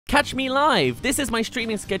Catch me live! This is my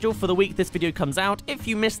streaming schedule for the week this video comes out. If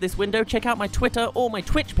you missed this window, check out my Twitter or my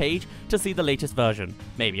Twitch page to see the latest version.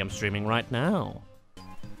 Maybe I'm streaming right now.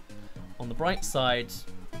 On the bright side,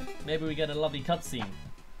 maybe we get a lovely cutscene.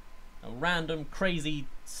 A random, crazy,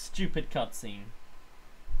 stupid cutscene.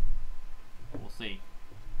 We'll see.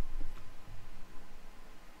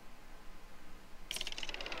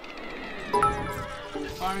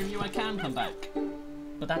 If I knew I can come back.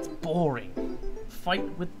 But that's boring. Fight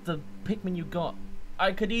with the Pikmin you got.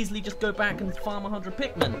 I could easily just go back and farm 100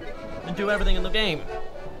 Pikmin and do everything in the game.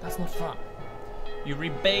 That's not fun. You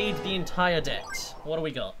rebade the entire deck. What do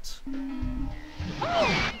we got?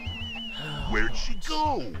 Where'd she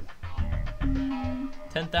go?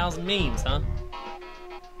 10,000 memes, huh?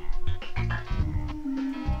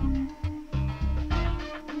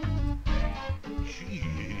 Gee,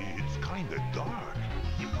 it's kinda dark.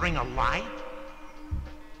 You bring a light?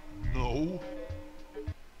 No.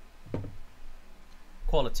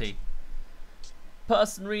 Quality.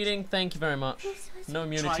 Person reading, thank you very much. No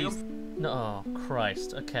immunities. No, oh,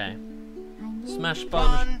 Christ, okay. Smash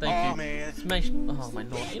sponge, thank you. Smash, oh my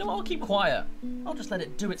lord. You know what, I'll keep quiet. I'll just let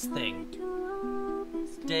it do its thing.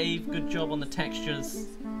 Dave, good job on the textures.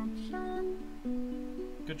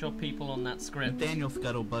 Good job, people, on that script. Daniel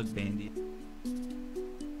Scuttlebug Bandit.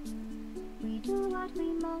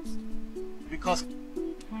 Because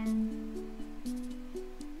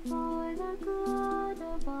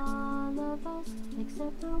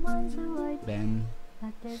Ben.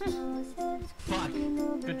 Fuck.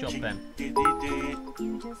 Good job, Ben.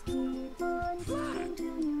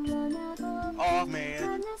 Oh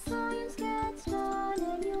man.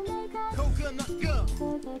 Coconut gum.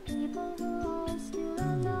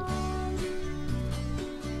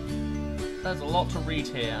 There's a lot to read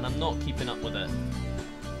here, and I'm not keeping up with it.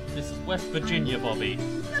 This is West Virginia, Bobby.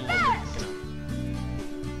 It's a lot of reading.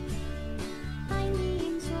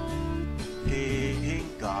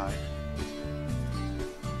 Pink guy.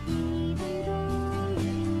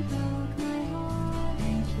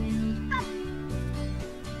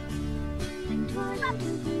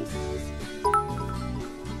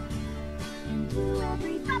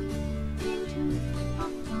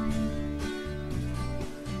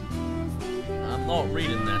 I'm not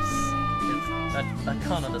reading this. I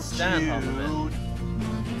can't understand half of it.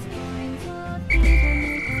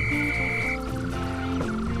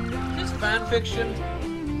 Is fan fiction?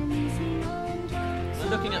 We're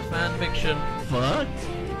looking at fan fiction. What?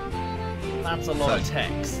 That's a lot of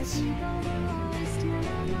text.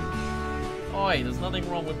 Oi, there's nothing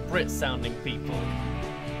wrong with Brit sounding people.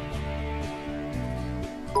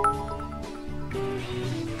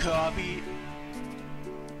 Copy.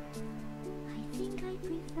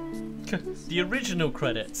 The original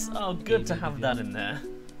credits. Oh, good to have that in there.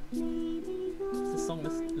 Is this song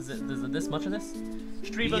is it this much of this?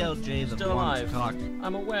 Streamer still alive.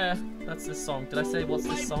 I'm aware that's this song. Did I say what's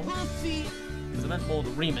this song? Because I meant more the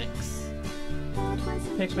remix.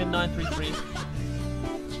 Pikmin 933.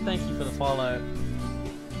 Thank you for the follow.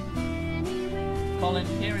 Colin,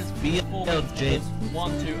 here is 4 bits,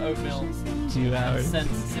 1 to oatmeal. 2 hours.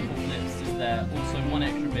 Cents simple clips is there. Also 1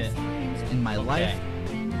 extra bit. In my life.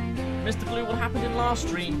 Mr. Blue, what happened in last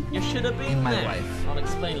stream? You should have been In my there. life. I'll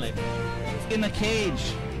explain later. In a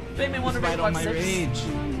cage. Pikmin It's right on my rage.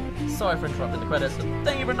 Sorry for interrupting the credits, but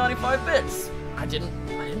thank you for 95 bits. I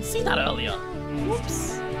didn't see that earlier.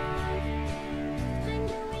 Whoops.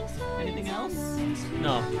 Anything else?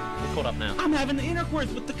 No, we're caught up now. I'm having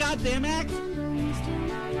intercourse with the goddamn axe.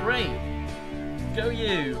 Great. Go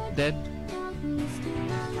you. Dead.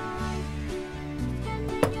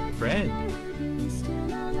 Fred.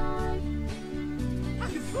 I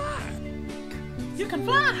can fly. You can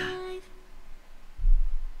fly.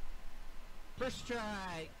 First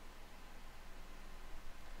try.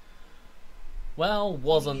 Well,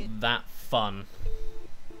 wasn't that fun?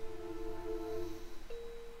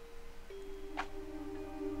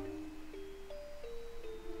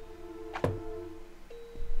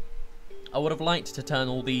 I would have liked to turn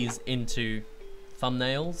all these into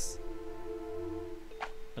thumbnails,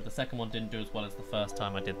 but the second one didn't do as well as the first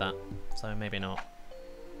time I did that, so maybe not.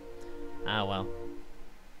 Ah well.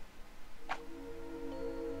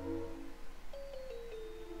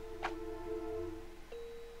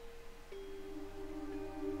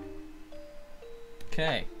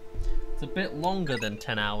 Okay, it's a bit longer than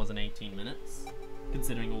 10 hours and 18 minutes,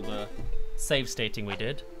 considering all the save stating we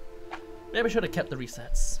did. Maybe I should have kept the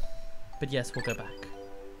resets. But yes, we'll go back.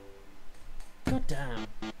 God damn.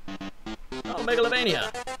 Oh,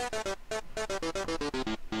 Megalomania!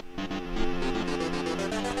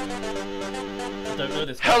 I don't know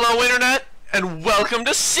this guy. Hello, Internet. And welcome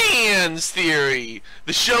to Sans Theory,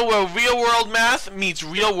 the show where real-world math meets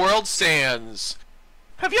real-world sans.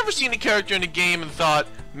 Have you ever seen a character in a game and thought,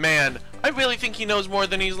 man, I really think he knows more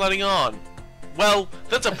than he's letting on? Well,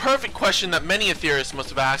 that's a perfect question that many a theorist must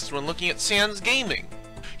have asked when looking at Sans gaming.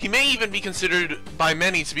 He may even be considered by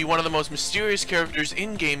many to be one of the most mysterious characters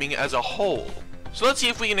in gaming as a whole. So let's see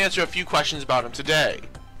if we can answer a few questions about him today.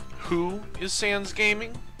 Who is Sans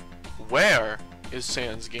Gaming? Where is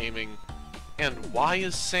Sans Gaming? And why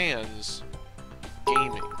is Sans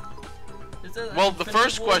gaming? Well, the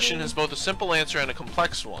first question has both a simple answer and a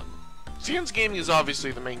complex one. Sans Gaming is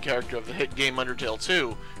obviously the main character of the hit game Undertale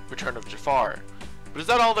 2, Return of Jafar. But is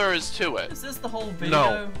that all there is to it? Is this the whole video?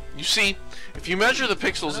 No. You see, if you measure the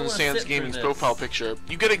pixels in Sans Gaming's profile picture,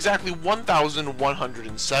 you get exactly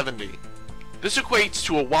 1,170. This equates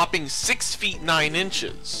to a whopping 6 feet 9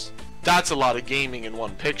 inches. That's a lot of gaming in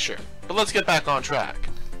one picture. But let's get back on track.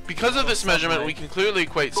 Because of this measurement, we can clearly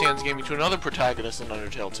equate Sans Gaming to another protagonist in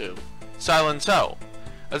Undertale 2, Silent Hill,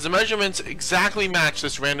 as the measurements exactly match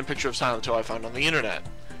this random picture of Silent Hill I found on the internet.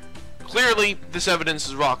 Clearly, this evidence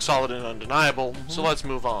is rock solid and undeniable, so let's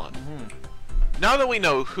move on. Now that we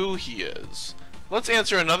know who he is, let's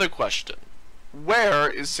answer another question. Where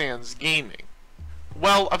is Sans Gaming?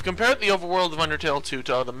 Well, I've compared the overworld of Undertale 2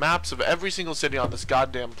 to the maps of every single city on this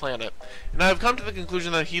goddamn planet, and I have come to the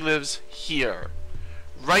conclusion that he lives here.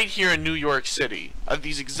 Right here in New York City, at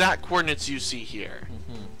these exact coordinates you see here.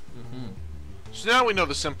 So now we know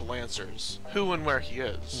the simple answers, who and where he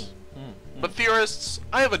is. But theorists,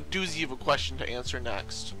 I have a doozy of a question to answer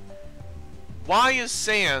next. Why is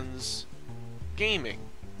Sans gaming?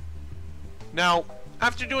 Now,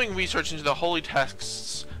 after doing research into the holy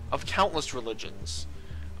texts of countless religions,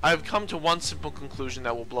 I have come to one simple conclusion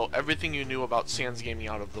that will blow everything you knew about Sans gaming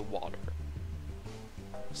out of the water.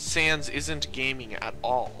 Sans isn't gaming at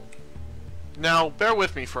all. Now, bear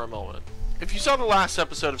with me for a moment. If you saw the last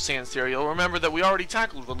episode of Sans Theory, you'll remember that we already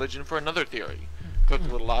tackled religion for another theory. Click the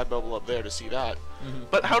little eye bubble up there to see that.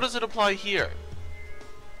 But how does it apply here?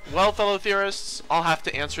 Well, fellow theorists, I'll have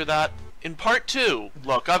to answer that in part 2.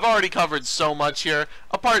 Look, I've already covered so much here,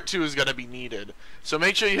 a part 2 is going to be needed. So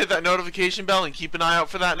make sure you hit that notification bell and keep an eye out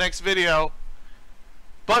for that next video.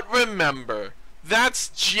 But remember, that's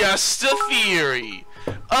just a theory.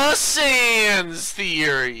 A Sans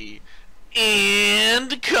theory.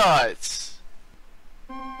 And cut.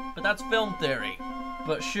 But that's film theory.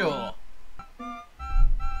 But sure.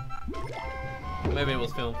 Maybe it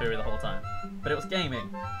was film theory the whole time. But it was gaming.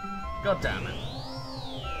 God damn it.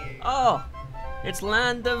 Oh! It's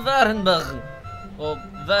Land of Wernberg. Or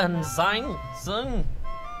Wernzang? Sung?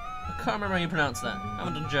 I can't remember how you pronounce that. I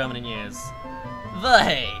haven't done German in years. The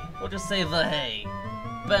hay. We'll just say the hay.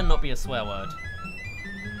 Better not be a swear word.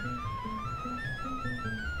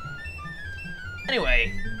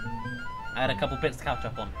 Anyway, I had a couple bits to catch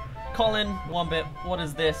up on. Colin, one bit, what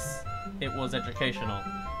is this? It was educational.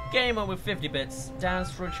 Gamer with 50 bits,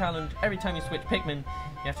 Dazz for a challenge. Every time you switch Pikmin,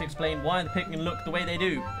 you have to explain why the Pikmin look the way they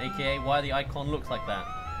do, aka why the icon looks like that.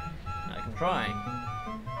 I can try.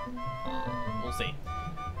 We'll see.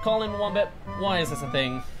 Colin, one bit, why is this a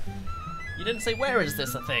thing? You didn't say where is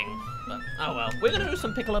this a thing, but oh well. We're gonna do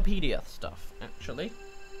some Picklepedia stuff, actually,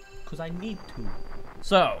 because I need to.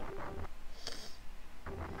 So,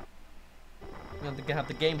 we're going to have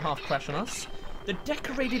the game half crash on us. The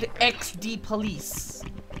decorated XD police.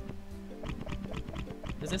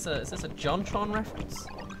 Is this a JonTron reference?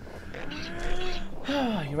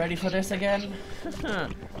 You ready for this again?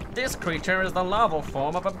 This creature is the larval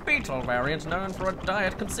form of a beetle variant known for a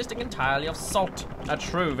diet consisting entirely of salt. A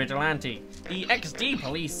true vigilante. The XD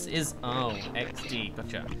police is... Oh, XD,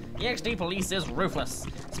 gotcha. The XD police is ruthless,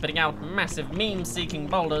 spitting out massive meme-seeking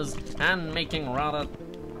boulders and making rather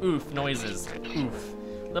oof noises. Oof.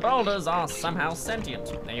 The boulders are somehow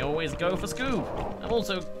sentient. They always go for Scoob. I'm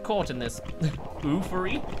also caught in this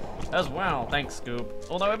oofery as well, thanks Scoob.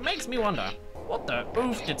 Although it makes me wonder, what the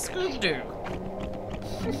oof did Scoob do?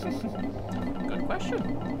 Good question.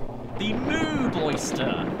 The Moob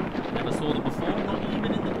Oyster. Never saw them before, not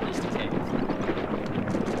even in the Oyster Cave.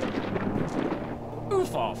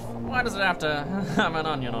 Oof off. Why does it have to have an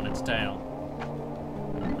onion on its tail?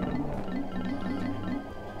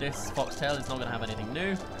 This foxtail is not going to have anything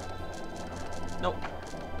new. Nope.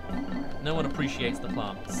 No one appreciates the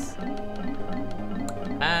plants.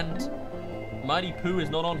 And Mighty Pooh is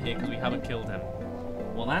not on here because we haven't killed him.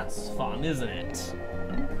 Well, that's fun, isn't it?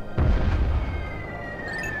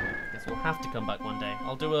 Guess we'll have to come back one day.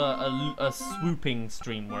 I'll do a swooping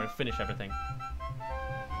stream where I finish everything.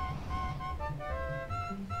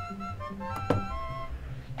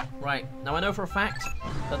 Right, now I know for a fact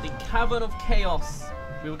that the Cavern of Chaos...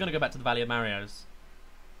 We were going to go back to the Valley of Marios.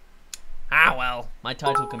 Ah, well, my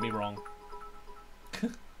title can be wrong.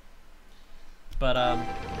 But,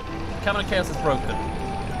 Cavern of Chaos is broken.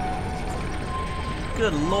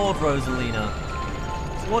 Good lord, Rosalina.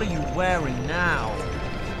 What are you wearing now?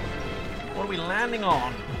 What are we landing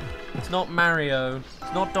on? It's not Mario.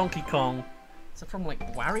 It's not Donkey Kong. Is it from, like,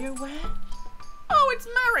 WarioWare? Oh, it's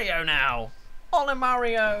Mario now!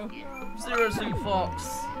 OLIMARIO! Zero Suit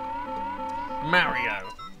Fox. Mario.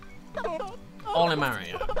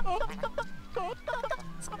 OLIMARIO.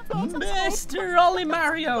 Mr.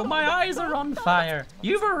 OLIMARIO, my eyes are on fire.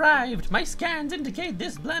 You've arrived. My scans indicate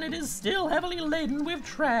this planet is still heavily laden with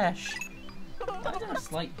trash. I have a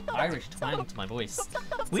slight Irish twang to my voice.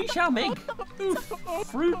 We shall make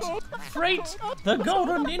fruit freight the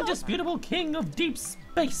golden indisputable king of deep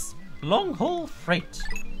space, long-haul freight.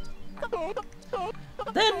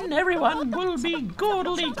 Then everyone will be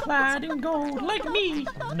gaudily clad in gold like me.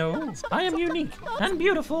 No, I am unique and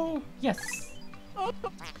beautiful, yes.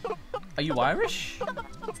 Are you Irish?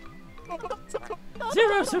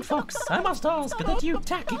 Zero Suit Fox, I must ask that you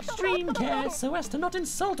take extreme care so as to not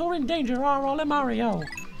insult or endanger our OLIMARIO.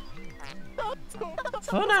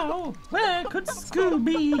 For now, where could Scoob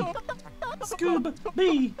be? Scoob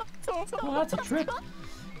be? Oh, that's a trip.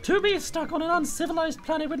 To be stuck on an uncivilized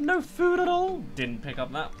planet with no food at all? Didn't pick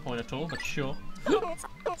up that point at all, but sure.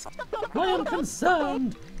 I am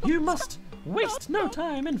concerned. You must waste no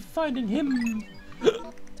time in finding him.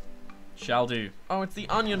 Shall do. Oh, it's the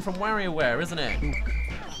onion from WarioWare, isn't it?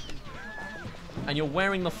 And you're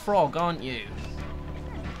wearing the frog, aren't you?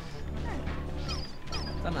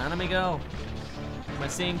 Is that an anime girl? Am I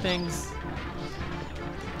seeing things?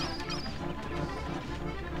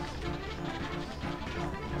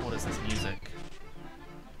 What is this music?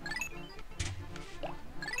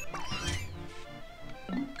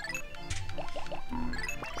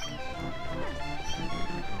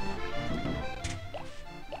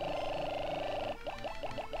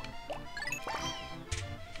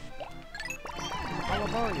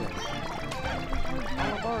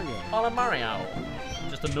 OLIMARIO.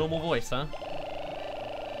 Just a normal voice, huh?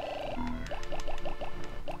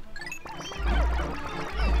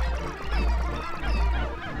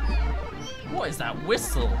 What is that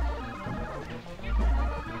whistle?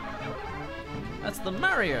 That's the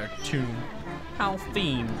Mario tune. How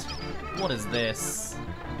themed. What is this?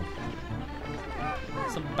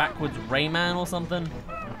 Some backwards Rayman or something?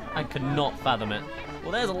 I could not fathom it.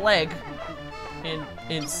 Well, there's a leg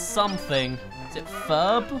in something. Is it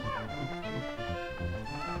Ferb?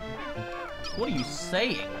 What are you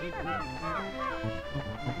saying?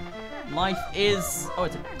 Life is... Oh,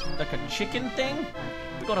 it's like a chicken thing?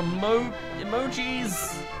 We've got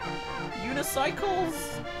emojis, unicycles.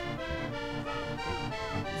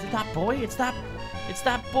 Is it that boy? It's that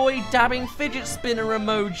boy dabbing fidget spinner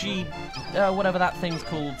emoji. Whatever that thing's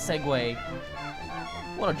called, Segway.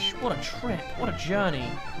 What a trip. What a journey.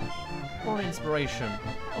 What an inspiration.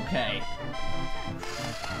 Okay.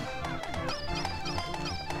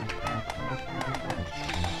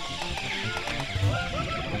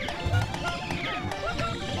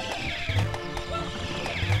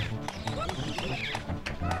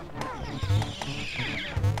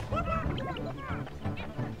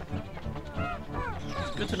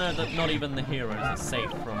 Good to know that not even the heroes are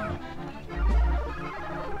safe from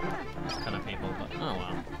this kind of people, but oh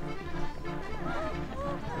well.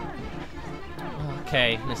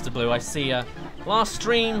 Okay, Mr. Blue, I see ya. Last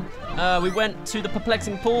stream, we went to the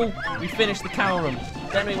perplexing pool, we finished the cow room.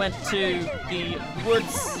 Then we went to the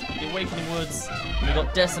woods, the awakening woods, and we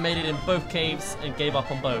got decimated in both caves and gave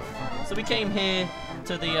up on both. So we came here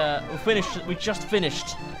to the, we just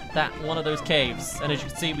finished that one of those caves, and as you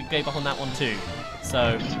can see, we gave up on that one too.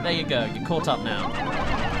 So, there you go, you're caught up now.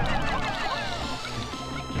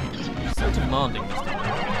 So demanding, Mr. Blue.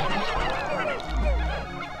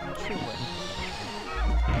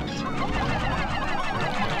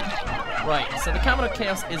 Right, so the Cavern of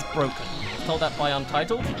Chaos is broken. I was told that by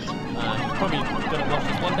Untitled. He's probably gonna watch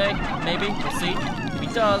this one day, maybe, we'll see. If he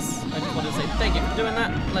does, I just wanted to say thank you for doing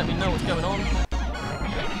that. Let me know what's going on.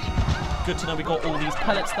 Good to know we got all these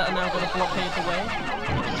pellets that are now gonna blockade the way.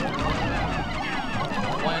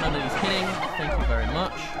 Why are none of these hitting? Thank you very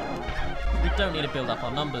much. We don't need to build up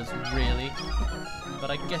our numbers, really.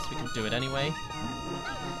 But I guess we can do it anyway.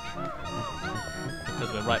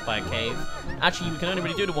 Because we're right by a cave. Actually, we can only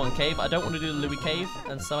really do the one cave. I don't want to do the Louis cave,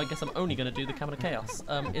 and so I guess I'm only going to do the Cavern of Chaos.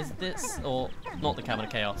 Is this, or not the Cavern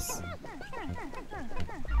of Chaos?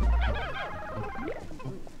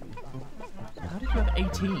 How did you have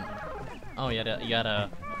 18? Oh, you had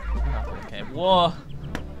a Okay, whoa.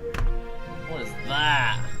 What is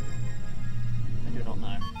that? I do not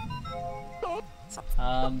know.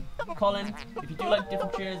 Colin, if you do like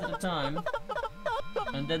different cheers at a time,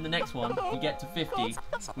 and then the next one, you get to 50,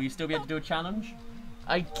 will you still be able to do a challenge?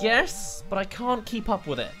 I guess, but I can't keep up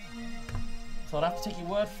with it. So I'd have to take your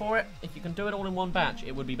word for it. If you can do it all in one batch,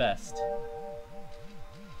 it would be best.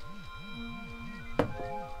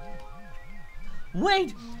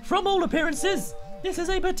 Wait! From all appearances, this is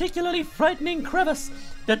a particularly frightening crevice.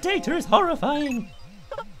 The data is horrifying.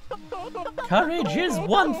 Courage is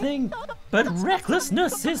one thing, but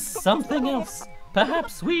recklessness is something else.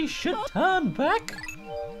 Perhaps we should turn back?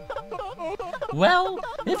 Well,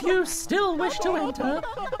 if you still wish to enter,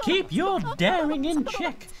 keep your daring in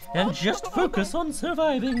check and just focus on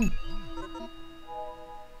surviving.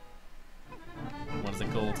 What is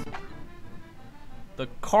it called? The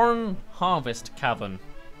Corn Harvest Cavern.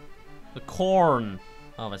 The Corn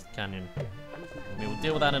Harvest Canyon. We will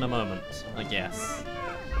deal with that in a moment, I guess.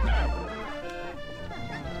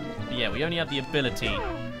 But yeah, we only have the ability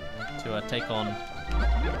to take on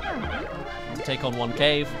one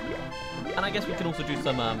cave, and I guess we can also do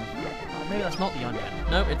some. Maybe that's not the onion.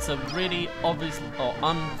 No, it's a really obvious or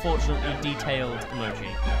unfortunately detailed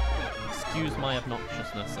emoji. Excuse my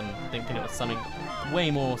obnoxiousness and thinking it was something way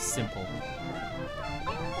more simple.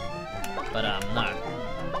 But no,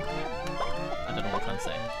 I don't know what I'm trying to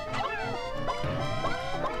say.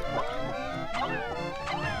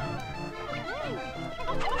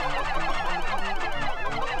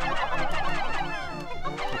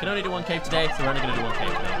 We can only do one cave today, so we're only going to do one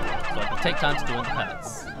cave today. So I can take time to do all the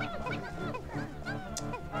pellets.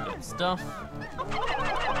 Good stuff.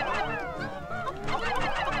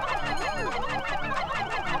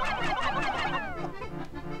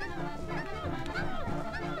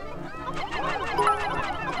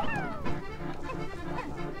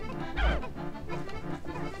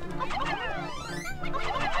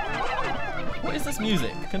 What is this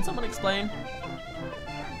music? Can someone explain?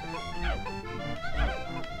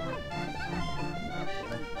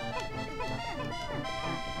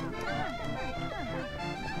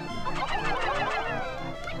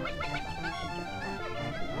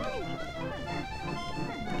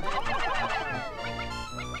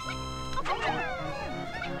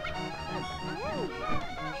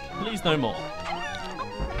 Please no more.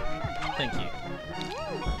 Thank you.